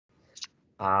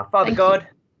Father Thank God,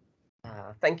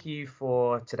 thank you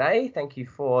for today. Thank you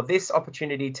for this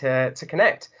opportunity to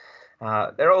connect.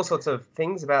 There are all sorts of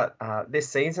things about this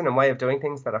season and way of doing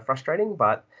things that are frustrating,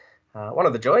 but one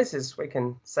of the joys is we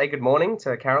can say good morning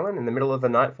to Carolyn in the middle of the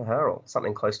night for her, or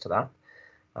something close to that,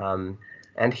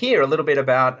 and hear a little bit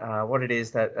about what it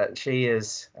is that she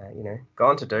is,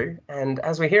 gone to do. And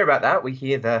as we hear about that, we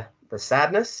hear the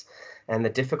sadness and the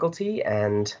difficulty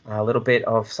and a little bit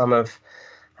of some of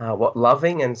what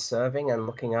loving and serving and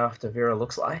looking after Vera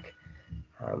looks like.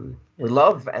 We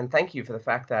love and thank you for the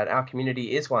fact that our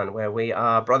community is one where we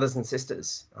are brothers and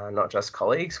sisters, not just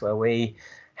colleagues, where we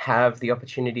have the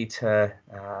opportunity to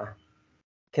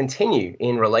continue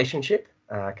in relationship,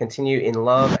 continue in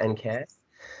love and care.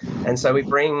 And so we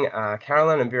bring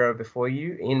Carolyn and Vera before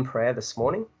you in prayer this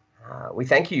morning. We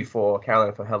thank you for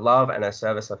Carolyn, for her love and her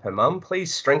service of her mum.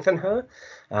 Please strengthen her.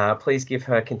 Please give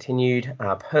her continued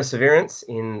perseverance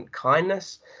in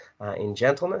kindness, in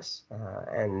gentleness.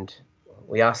 And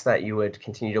we ask that you would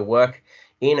continue to work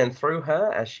in and through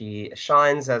her as she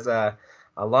shines as a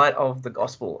light of the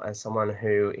gospel, as someone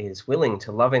who is willing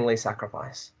to lovingly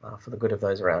sacrifice for the good of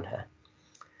those around her.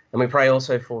 And we pray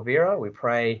also for Vera. We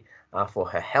pray for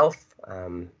her health.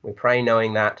 We pray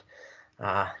knowing that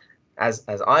as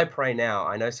I pray now,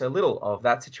 I know so little of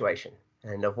that situation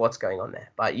and of what's going on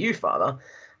there. But you, Father,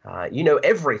 you know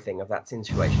everything of that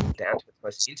situation down to its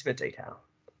most intimate detail.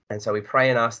 And so we pray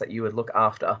and ask that you would look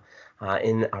after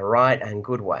in a right and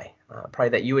good way. Pray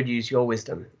that you would use your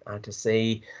wisdom to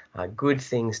see good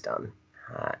things done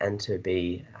and to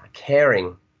be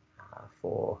caring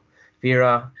for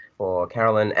Vera, for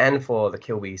Carolyn, and for the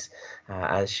Kilbys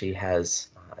as she has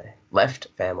left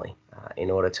family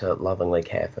in order to lovingly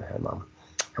care for her mum.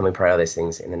 And we pray all these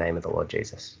things in the name of the Lord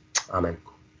Jesus. Amen.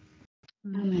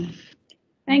 Amen.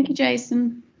 Thank you,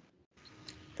 Jason.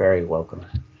 Very welcome.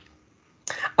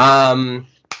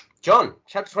 John,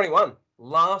 chapter 21,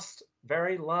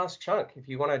 very last chunk. If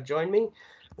you want to join me,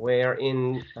 we're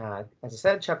in, as I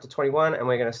said, chapter 21, and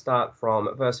we're going to start from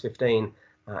verse 15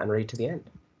 and read to the end.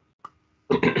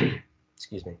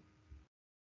 Excuse me.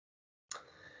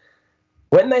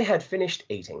 When they had finished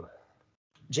eating,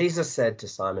 Jesus said to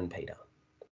Simon Peter,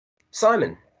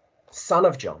 "Simon, son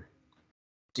of John,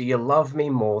 do you love me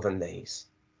more than these?"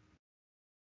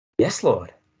 "Yes,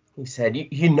 Lord," he said,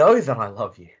 you know that I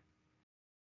love you."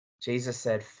 Jesus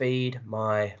said, "Feed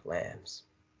my lambs."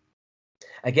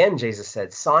 Again, Jesus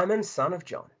said, "Simon, son of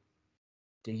John,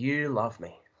 do you love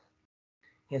me?"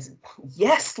 He said,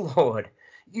 "Yes, Lord,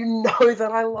 you know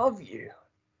that I love you."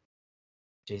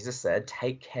 Jesus said,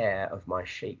 "Take care of my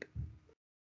sheep."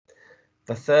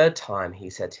 The third time he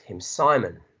said to him,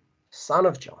 "Simon, son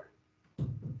of John,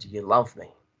 do you love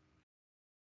me?"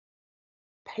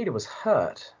 Peter was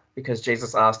hurt because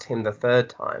Jesus asked him the third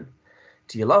time,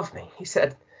 "Do you love me?" He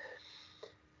said,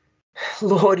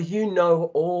 "Lord, you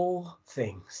know all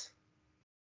things.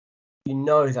 You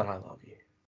know that I love you."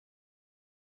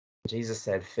 Jesus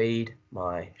said, "Feed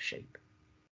my sheep.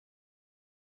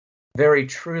 Very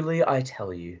truly I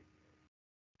tell you,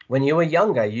 when you were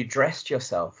younger, you dressed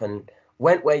yourself and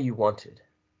went where you wanted.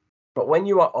 But when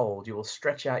you are old, you will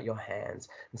stretch out your hands,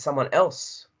 and someone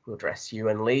else will dress you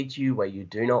and lead you where you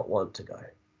do not want to go."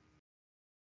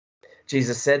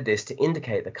 Jesus said this to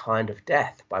indicate the kind of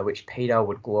death by which Peter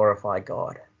would glorify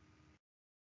God.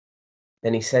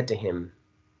 Then he said to him,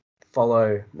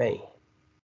 "Follow me."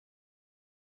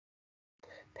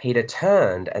 Peter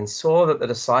turned and saw that the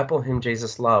disciple whom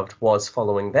Jesus loved was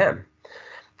following them.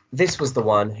 This was the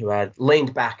one who had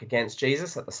leaned back against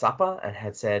Jesus at the supper and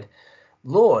had said,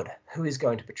 "Lord, who is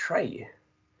going to betray you?"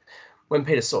 When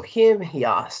Peter saw him, he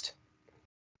asked,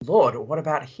 "Lord, what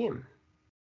about him?"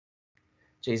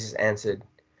 Jesus answered,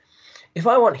 "If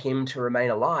I want him to remain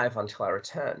alive until I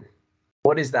return,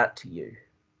 what is that to you?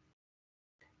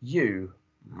 You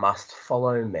must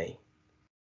follow me."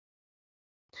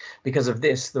 Because of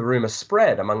this, the rumor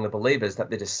spread among the believers that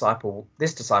this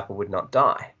disciple would not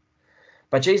die.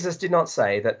 But Jesus did not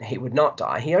say that he would not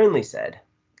die. He only said,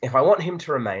 "If I want him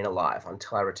to remain alive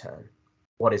until I return,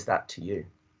 what is that to you?"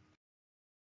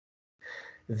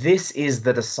 This is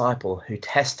the disciple who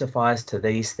testifies to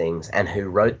these things and who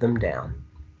wrote them down.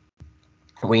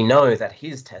 We know that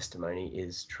his testimony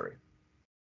is true.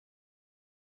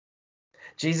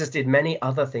 Jesus did many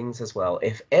other things as well.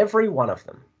 If every one of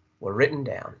them were written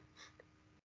down,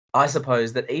 I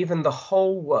suppose that even the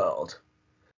whole world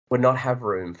would not have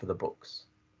room for the books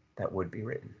that would be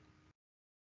written.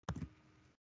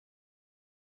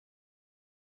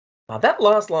 That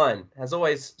last line has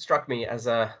always struck me as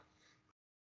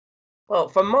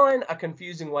for mine, a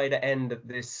confusing way to end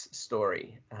this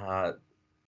story.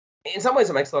 in some ways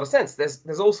it makes a lot of sense.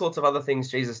 There's all sorts of other things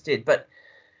Jesus did, but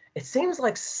it seems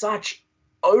like such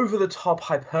over-the-top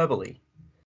hyperbole.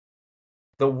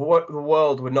 The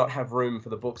world would not have room for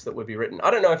the books that would be written.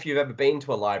 I don't know if you've ever been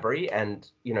to a library and,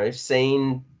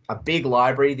 seen a big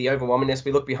library, the overwhelmingness.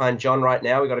 We look behind John right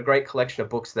now. We've got a great collection of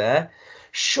books there.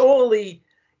 Surely,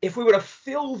 if we were to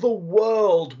fill the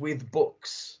world with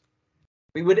books,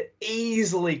 we would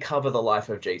easily cover the life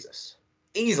of Jesus.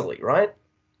 Easily, right?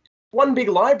 One big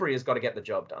library has got to get the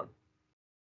job done.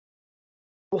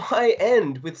 Why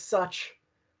end with such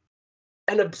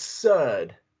an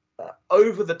absurd,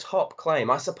 over-the-top claim?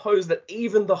 I suppose that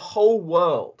even the whole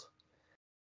world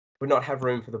would not have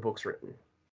room for the books written.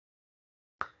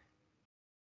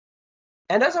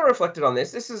 And as I reflected on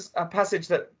this is a passage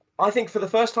that I think for the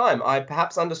first time I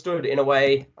perhaps understood in a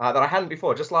way that I hadn't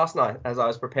before, just last night as I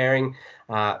was preparing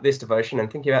this devotion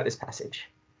and thinking about this passage.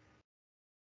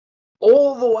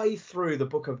 All the way through the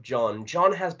book of John,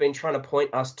 John has been trying to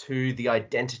point us to the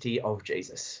identity of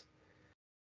Jesus.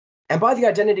 And by the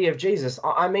identity of Jesus,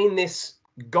 I mean this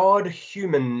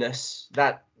God-humanness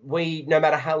that we, no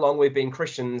matter how long we've been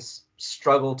Christians,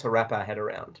 struggle to wrap our head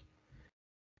around.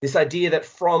 This idea that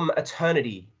from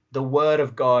eternity, the Word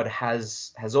of God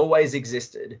has always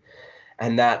existed,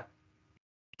 and that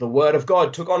the Word of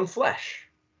God took on flesh.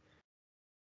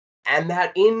 And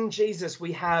that in Jesus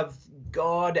we have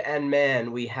God and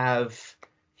man, we have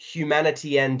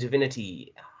humanity and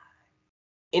divinity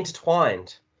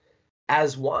intertwined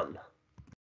as one.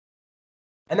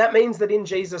 And that means that in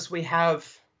Jesus we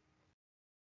have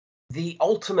the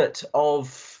ultimate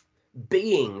of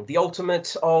being, the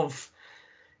ultimate of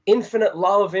infinite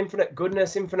love, infinite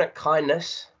goodness, infinite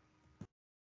kindness.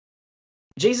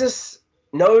 Jesus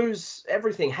knows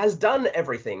everything, has done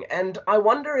everything. And I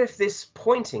wonder if this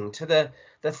pointing to the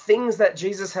things that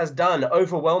Jesus has done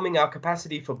overwhelming our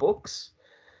capacity for books,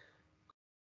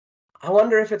 I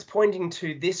wonder if it's pointing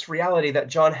to this reality that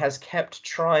John has kept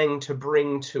trying to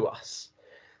bring to us.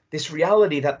 This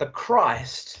reality that the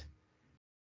Christ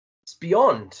is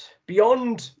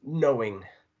beyond knowing.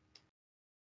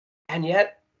 And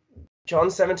yet, John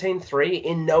 17:3,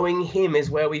 in knowing him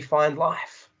is where we find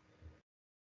life.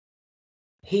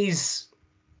 He's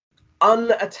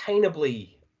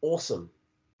unattainably awesome,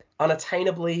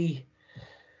 unattainably,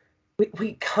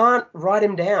 we can't write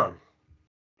him down.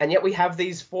 And yet we have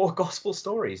these 4 gospel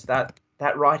stories that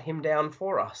write him down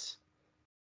for us.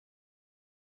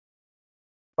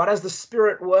 But as the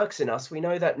Spirit works in us, we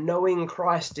know that knowing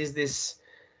Christ is this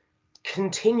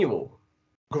continual,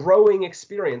 growing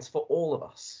experience for all of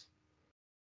us.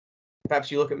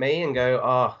 Perhaps you look at me and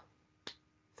go,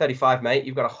 35, mate,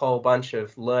 you've got a whole bunch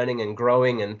of learning and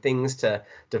growing and things to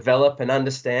develop and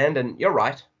understand. And you're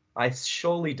right, I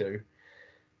surely do.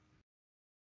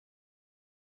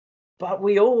 But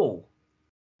we all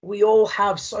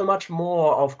have so much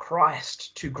more of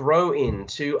Christ to grow in,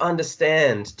 to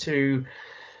understand, to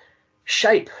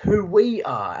shape who we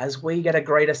are as we get a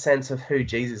greater sense of who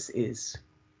Jesus is.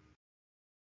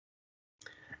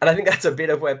 And I think that's a bit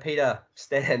of where Peter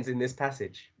stands in this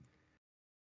passage.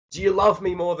 Do you love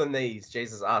me more than these?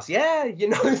 Jesus asks. Yeah, you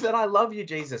know that I love you,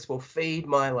 Jesus. Well, feed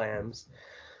my lambs.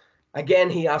 Again,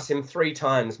 he asks him 3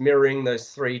 times, mirroring those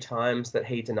 3 times that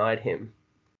he denied him.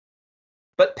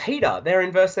 But Peter, there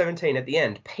in verse 17 at the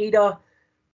end, Peter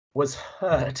was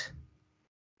hurt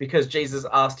because Jesus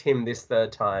asked him this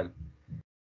 3rd time.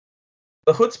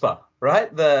 The chutzpah,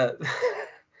 right?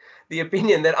 The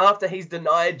opinion that after he's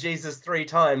denied Jesus 3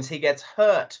 times, he gets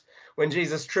hurt when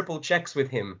Jesus triple checks with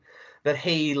him, that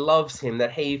he loves him,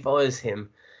 that he follows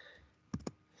him.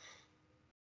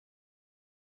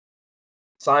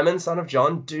 Simon, son of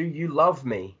John, do you love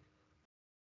me?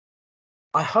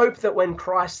 I hope that when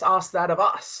Christ asks that of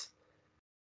us,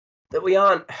 that we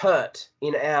aren't hurt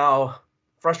in our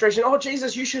frustration. Oh,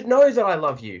 Jesus, you should know that I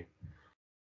love you.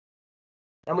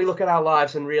 And we look at our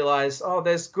lives and realize,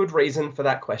 there's good reason for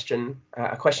that question.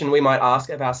 A question we might ask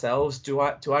of ourselves, do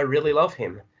I really love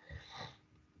him?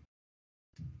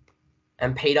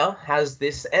 And Peter has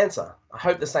this answer. I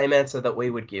hope the same answer that we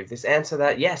would give. This answer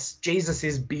that, yes, Jesus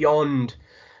is beyond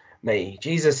me.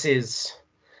 Jesus is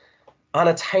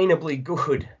unattainably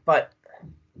good. But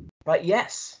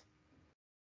yes,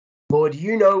 Lord,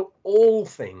 you know all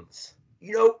things.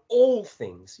 You know all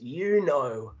things. You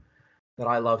know that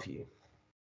I love you.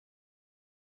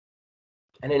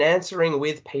 And in answering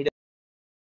with Peter,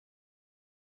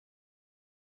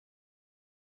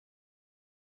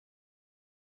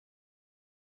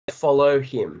 follow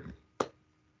him.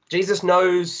 Jesus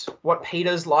knows what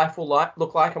Peter's life will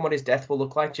look like and what his death will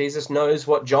look like. Jesus knows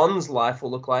what John's life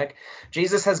will look like.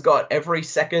 Jesus has got every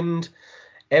second,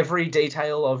 every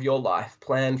detail of your life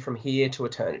planned from here to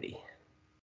eternity.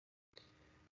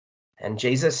 And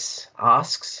Jesus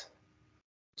asks,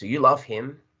 do you love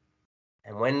him?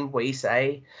 And when we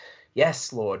say,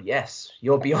 yes, Lord, yes,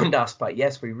 you're beyond us, but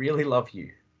yes, we really love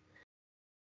you,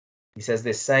 he says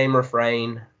this same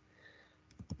refrain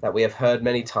that we have heard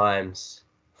many times,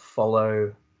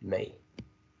 follow me.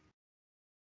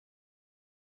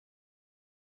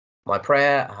 My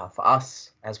prayer for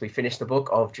us as we finish the book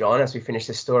of John, as we finish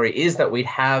this story, is that we'd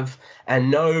have and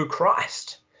know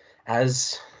Christ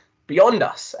as beyond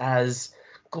us, as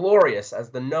glorious, as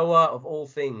the knower of all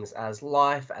things, as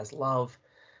life, as love,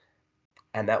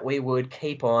 and that we would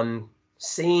keep on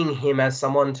seeing him as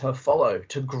someone to follow,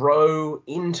 to grow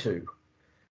into,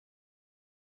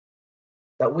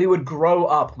 that we would grow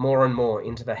up more and more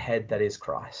into the head that is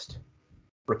Christ,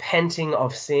 repenting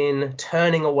of sin,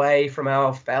 turning away from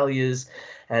our failures,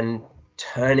 and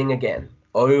turning again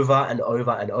over and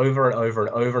over and over and over and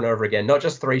over and over again, not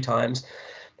just 3 times,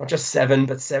 not just 7,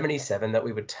 but 77, that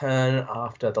we would turn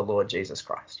after the Lord Jesus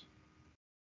Christ.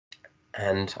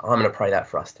 And I'm going to pray that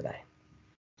for us today.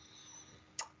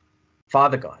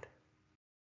 Father God,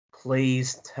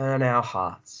 please turn our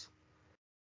hearts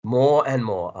more and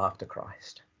more after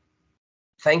Christ.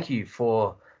 Thank you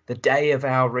for the day of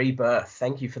our rebirth.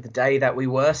 Thank you for the day that we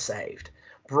were saved,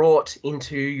 brought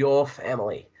into your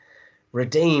family,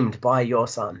 redeemed by your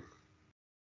Son.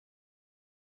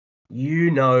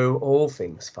 You know all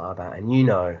things, Father, and you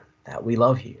know that we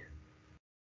love you.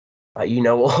 But you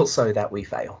know also that we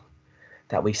fail,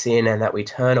 that we sin, and that we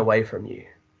turn away from you.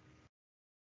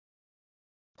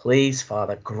 Please,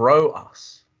 Father, grow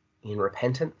us in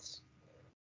repentance,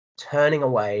 turning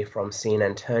away from sin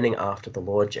and turning after the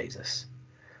Lord Jesus,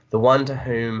 the one to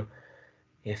whom,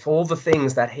 if all the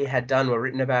things that he had done were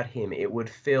written about him, it would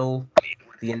fill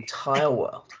the entire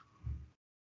world.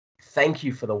 Thank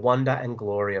you for the wonder and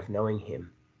glory of knowing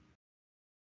him.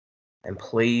 And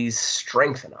please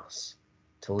strengthen us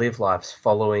to live lives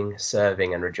following,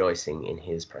 serving, and rejoicing in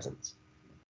his presence.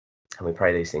 And we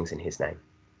pray these things in his name.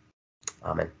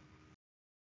 Amen.